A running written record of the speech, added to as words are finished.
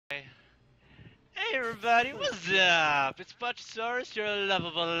everybody, what's up? It's Pachsaurus, your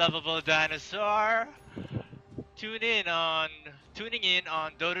lovable dinosaur. Tune in on tuning in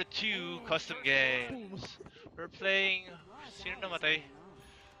on Dota 2 custom games. We're playing. Sino namatay?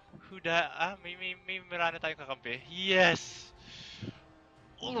 May marami tayong kakampi. Yes!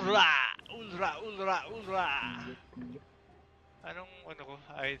 Ulra! Ulra! Ano ko?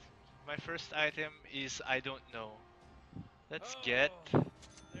 My first item is I don't know. Let's get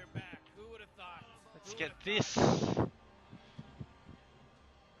this.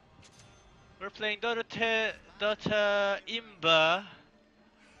 We're playing Dota Imba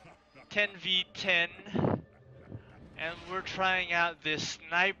 10v10, and we're trying out this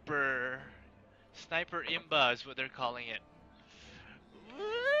sniper Imba is what they're calling it.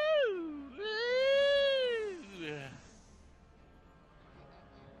 Woo! Woo!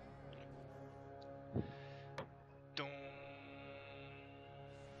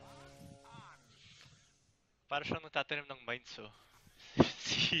 Para siyang nagtatanim ng mines, oh.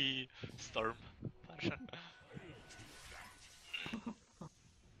 Si Storm. Para siyang...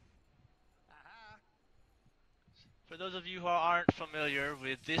 For those of you who aren't familiar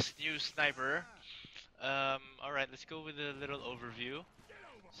with this new sniper, alright, let's go with a little overview.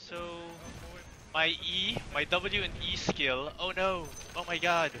 So, my W and E skill, oh no, oh my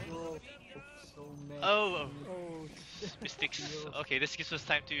god. Oh, mystics. Okay, this gives us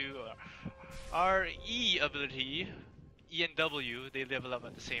time to... our E ability, E and W, they level up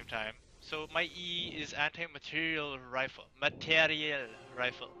at the same time. So my E is anti-material rifle.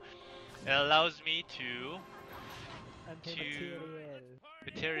 It allows me to...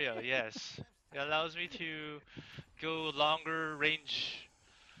 Material, yes. It allows me to go longer range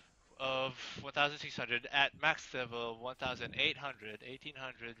of 1600 at max level 1800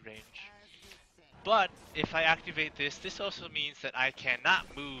 range. But if I activate this also means that I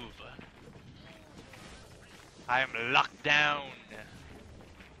cannot move. I am locked down.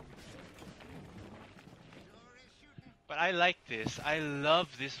 But I like this. I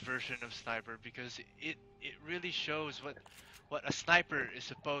love this version of sniper because it really shows what a sniper is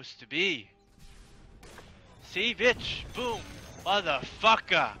supposed to be. See, bitch? Boom,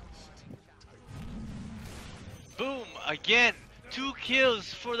 motherfucker. Boom again. 2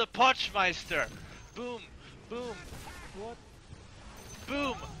 kills for the Pochmeister. Boom, boom. What?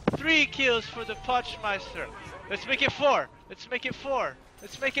 Boom. 3 kills for the Pochmeister. Let's make it 4. Let's make it 4.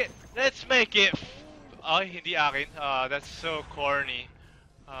 Let's make it. Oh, hindi akin. Oh, that's so corny.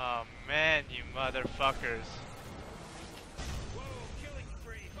 Oh man, you motherfuckers.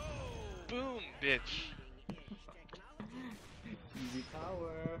 Boom, bitch. Easy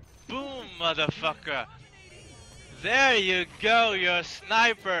power. Boom, motherfucker. There you go, your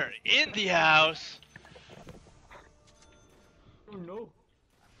sniper in the house. Oh no.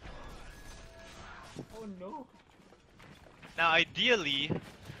 Oh no. Now ideally,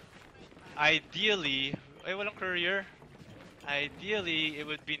 ay walang courier. Ideally, it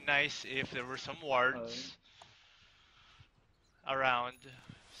would be nice if there were some wards around,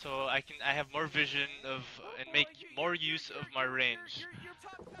 so I have more vision of and make more use of my range.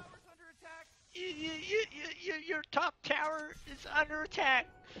 Your top tower is under attack.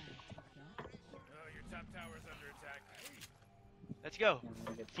 Oh, your top tower is under attack. Let's go.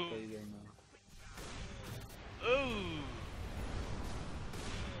 Boom. Oh.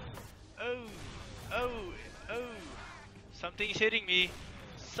 Oh. Something's hitting me.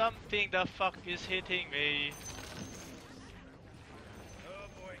 Something the fuck is hitting me. Oh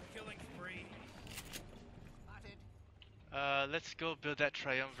boy, killing spree. Let's go build that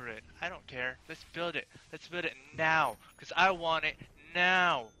triumvirate. I don't care. Let's build it. Let's build it now. Because I want it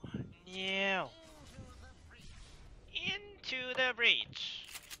now. Now. Into the breach.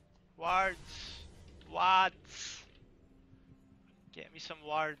 Wards. Wads. Get me some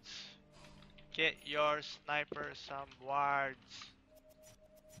wards. Get your sniper some wards.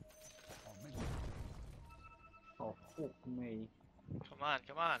 Oh, fuck me. Come on.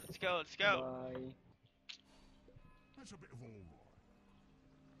 Let's go. Bye. That's a bit of all right.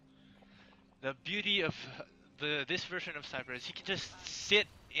 The beauty of this version of sniper is he can just sit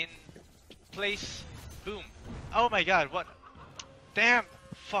in place. Boom. Oh my god, what? Damn.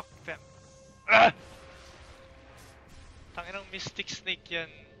 Fuck them. Ah! Tanginang mystic snake yan.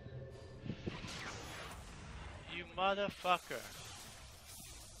 You motherfucker.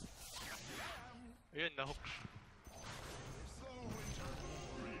 Ayun, nahook.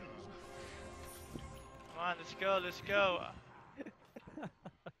 Come on, let's go. Let's go.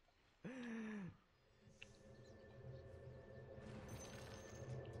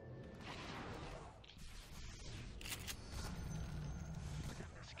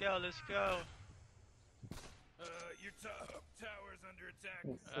 Your top tower's under attack.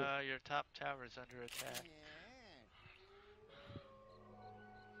 Oh, fuck. Your top tower is under attack.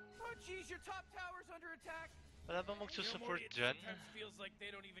 Oh jeez, your top tower's under attack. Wala bang You know, magsusupport Morty, it dyan? sometimes feels like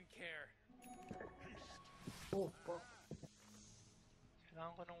they don't even care. Oh, fuck.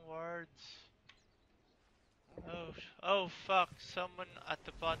 Kailangan ko ng wards. Oh fuck, someone at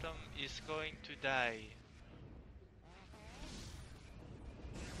the bottom is going to die.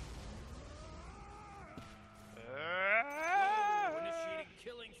 Whoa, initiating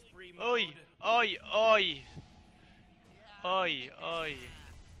killing spree mode. Oi! Oi! Oi! Oi! Oi!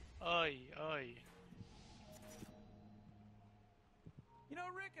 Oi! Oi! You know,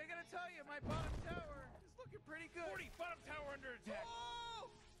 Rick, I gotta tell you, my bottom tower is looking pretty good. 40, bottom tower under attack.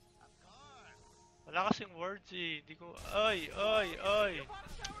 Oh! Wala kasing words eh. Di ko... Oi! Oi! Oi! Your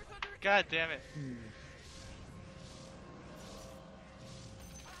bottom tower's under attack. God damn it. Ooh.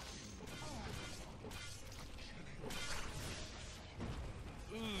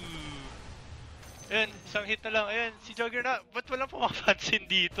 Ayan, isang hit na lang. Ayan, si Juggernaut. Ba't walang pumapansin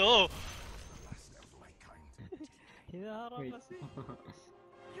dito? Hinaharap Wait. kasi.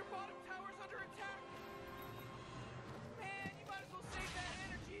 Your bottom tower's under attack. Man, you might as well save that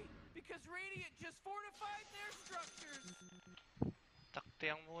energy because Radiant just fortified their structures. Takte,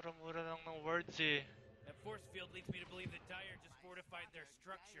 ang mura-mura lang ng words eh. That force field leads me to believe that Dire just fortified their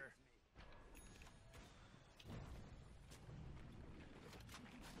structure.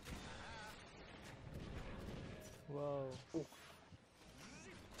 Wow.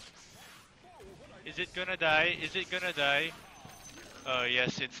 Is it gonna die? Is it gonna die? Oh,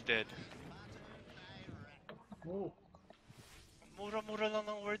 yes, it's dead. Oh. Mura-mura lang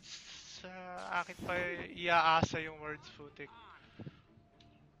ng words. Sa akin pa iaasa yung words, putik.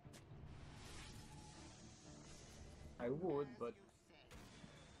 I would, but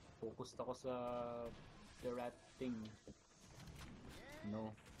focused ako sa the rat thing.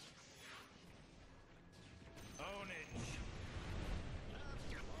 No. Ownage.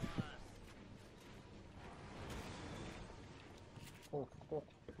 Oh, fuck.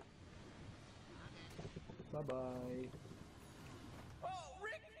 Bye-bye. Oh,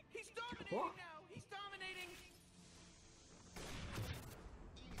 Rick! He's dominating What? now! He's dominating!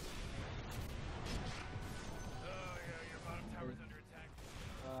 Oh, yeah, your bottom tower's under attack.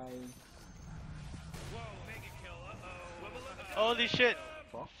 Bye. Whoa, mega kill, uh-oh. Level up. Holy shit!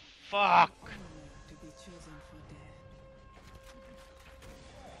 Fuck. Fuck! To be chosen for death.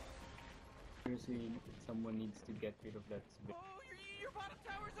 Seriously, someone needs to get rid of that spit. Oh, your bottom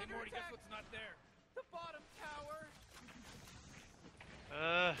tower's Hey under Morty, guess attack! what's not there? The bottom tower!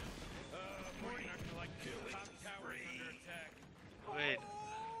 Morty, not gonna like two top towers under attack. Wait.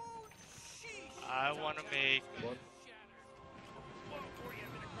 Oh, sheesh! I wanna make... What? Shattered. Whoa, Morty,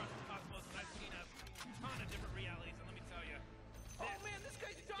 I've been across the cosmos and I've seen a ton of different realities, and let me tell you, Oh man, this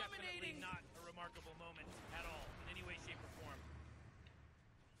guy's definitely dominating! not a remarkable moment at all, in any way, shape, or form.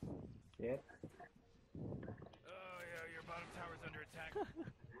 Shit. Oh yeah, your bottom tower's under attack.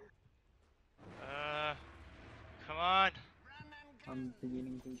 Come on! I'm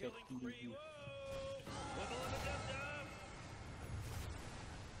beginning to get Killing spree, sleepy. whoa! Level up a dum-dum!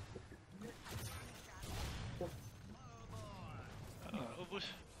 Ubus.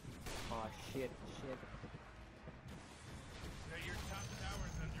 Ah, shit. Your top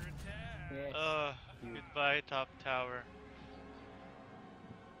tower's under attack. Yes. Goodbye, top tower.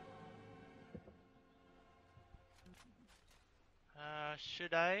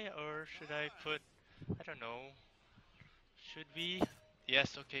 Should I? Or should I put... I don't know. Should we?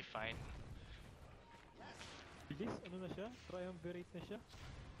 Yes, okay, fine. Bilis, ano na siya? Triumvirate na siya?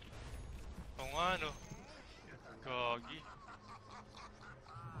 Oo nga, no? Gagi.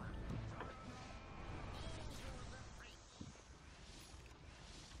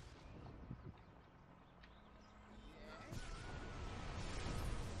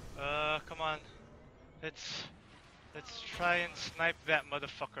 Come on. Let's try and snipe that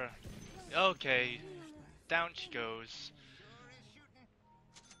motherfucker. Okay. Down she goes.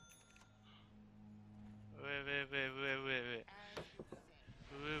 Wait.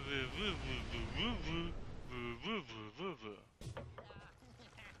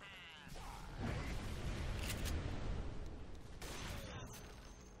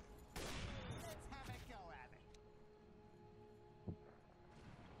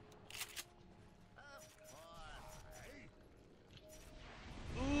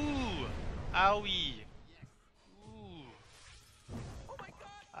 Ooh! Owie! Ooh! Oh my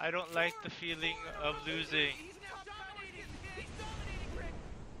god! I don't like the feeling of losing. He's now dominating! He's dominating, Rick!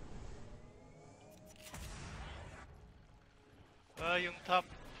 Yung top,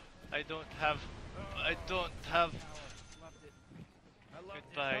 I don't have I don't have Loved it. I loved it.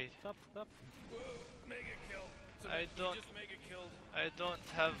 goodbye. Stop, stop. Mega kill. So I we don't- just mega killed. I don't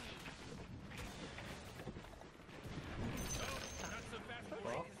have. Not so fast for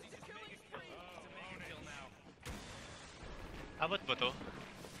Oh. because he's just mega kill. It's a mega kill now. Abot ba to?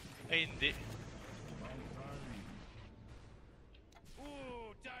 Ay, hindi.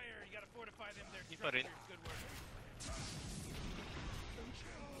 Ooh, Dyer, you gotta fortify them there. Di pa rin. Good work.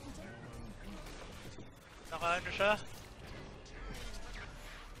 Naka-ano siya?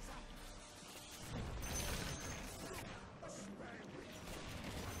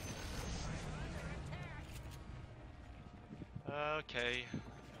 Okay.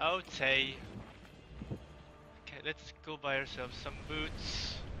 Okay. Okay, let's go buy ourselves some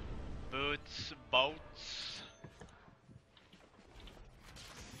boots. Boots, boats.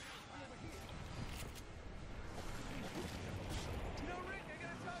 You know, Rick, I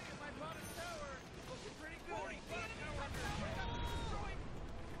gotta tell you, my bottom tower is looking pretty good. Bottom tower destroyed.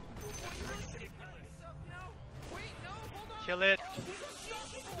 You really should have done yourself, you know? Wait, no, hold on. Kill it.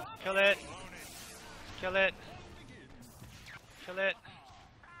 Kill it. Kill it. Kill it.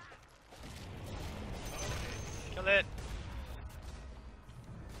 Kill it.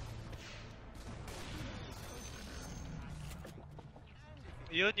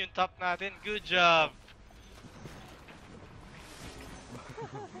 Yun, yung top natin. Good job.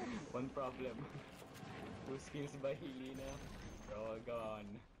 One problem. 2 skills by Helena. They're all gone.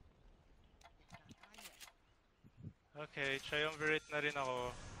 Okay, triumvirate na rin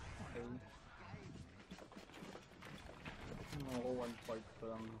ako. Okay. Ako 1 part pa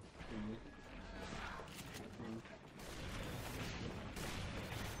lang. Sige.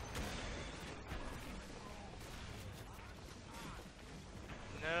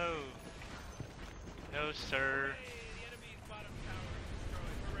 No. No, sir. Hey, the enemy's bottom tower is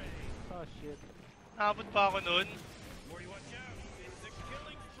destroyed. Hooray. Oh shit. Nakabot pa ako nun. Morty, watch out. It's a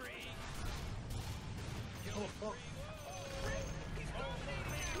killing spree.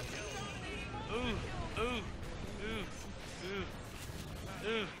 Ooh, ooh, ooh, ooh,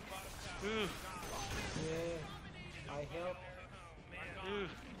 ooh, ooh, Yeah. I help. Oh, man. ooh.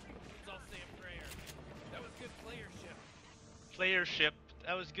 Let's all say a prayer. That was good playership. Playership.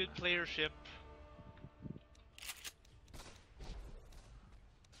 That was good playership.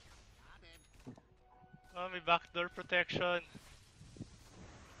 Oh, may backdoor protection.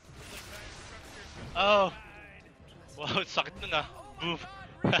 Oh! Wow, sakit nun ah. Boof.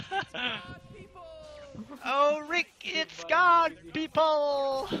 Oh, Rick, it's God,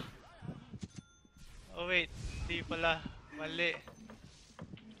 people! Oh, wait. Hindi pala. Mali.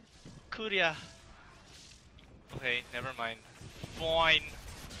 Kuria. Okay, never mind. Fine.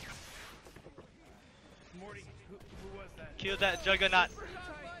 Morty, who was that? Kill that juggernaut.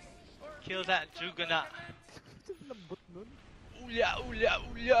 Kill that juggernaut. Lambot nun. Ula, ula,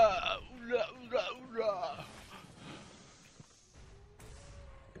 ula. Ula, ula, ula.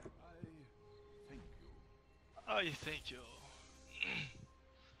 I thank you.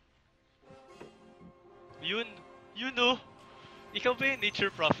 Yun, you know. Ikaw ba yung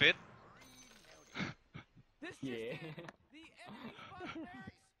nature prophet? This just Yeah. the enemy bottom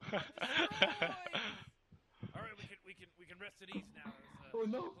barracks destroyed. All right, we can rest at ease now. It was, Oh,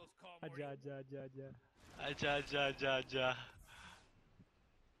 no. a close call, Morty. Aja, aja, aja, aja. Aja, aja, aja, aja.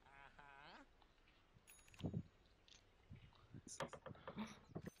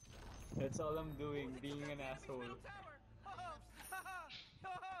 That's all I'm doing, being an asshole. Middle tower.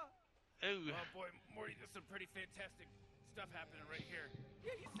 Oh, Oh boy, Morty, there's some pretty fantastic stuff happening right here.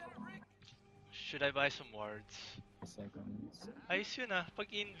 Yeah, you said it, Rick. should I buy some wards? Seconds. Ayos yun ah.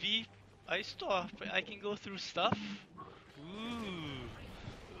 Pag in V, ayos to ah. I can go through stuff. Ooh.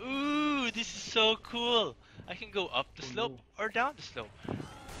 Ooh, this is so cool. I can go up the slope or down the slope.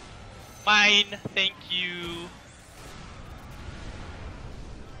 Fine, thank you.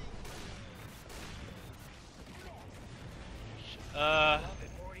 Love it,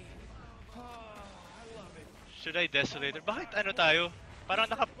 Morty. Oh, I love it. Should I Desolator? Bakit ano tayo? Parang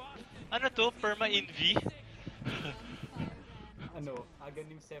naka... Ano to? Perma in V? Ano,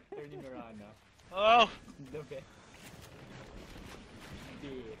 Aghanim Scepter ni Mirana. Oh! The best.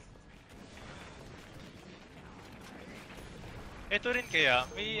 Best. Ito rin kaya?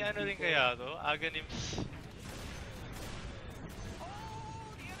 May ano rin kaya to? Aghanims. Oh,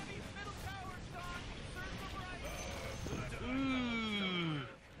 the enemy's middle tower's gone. Surge over Ooh!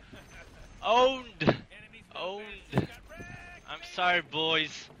 Owned! Enemies Owned! got wrecked. I'm sorry,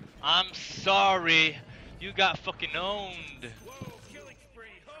 boys. I'm sorry. You got fucking owned. Whoa, killing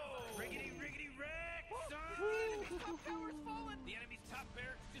spree. Oh, riggedy, riggedy, wreck, son. Top tower's fallen. The enemy's top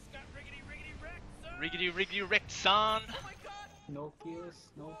barracks just got riggedy, riggedy, wrecked. Riggedy riggedy rick, son. Oh my god! No kills,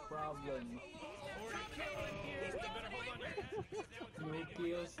 no problem. No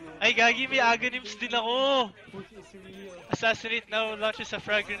kills, no Ay, gagi, may problem. agonims din ako. Push is real. Assassinate now, launches a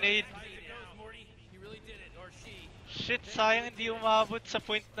frag grenade. There you go, Morty. He really did it, or she. Shit, sayang hindi umabot sa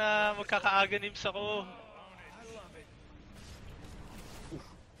point na magkaka-agonims ako. I love it.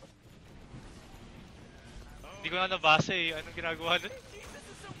 Hindi ko na nabasa eh. Anong ginagawa nun? This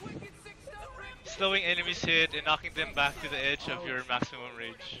is some wicked sick stuff right here! Slowing enemies hit and knocking them back to the edge of your maximum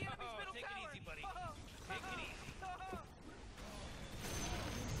range. Oh, take it easy, buddy. Take it easy.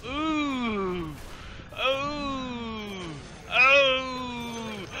 Ooh! Oh!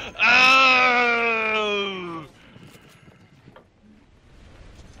 Oh! Oh!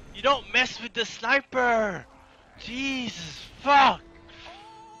 You don't mess with the sniper! Jesus, fuck!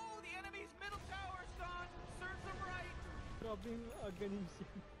 Oh, the enemy's middle tower's gone! Serves them right! Grabe yung aganim siya.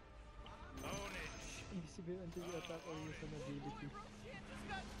 Ownage. Ibig sabihin until you attack or use an ability. Shit, just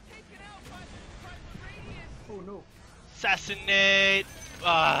got taken out by the radius! Oh no. Assassinate!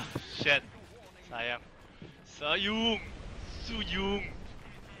 Ah, shit. Sayang. Sayung! Suyung!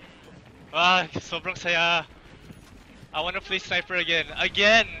 Ah, sobrang saya. I wanna play sniper again.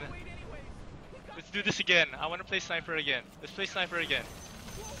 Again! Wait, anyways! Let's do this again. I wanna play sniper again. Let's play sniper again.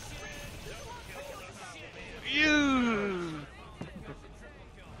 You!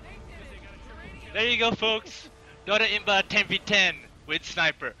 There you go, folks. Dota Imba 10v10 with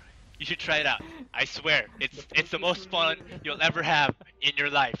sniper. You should try it out. I swear, it's the most fun you'll ever have in your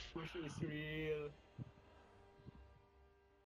life. Push is real.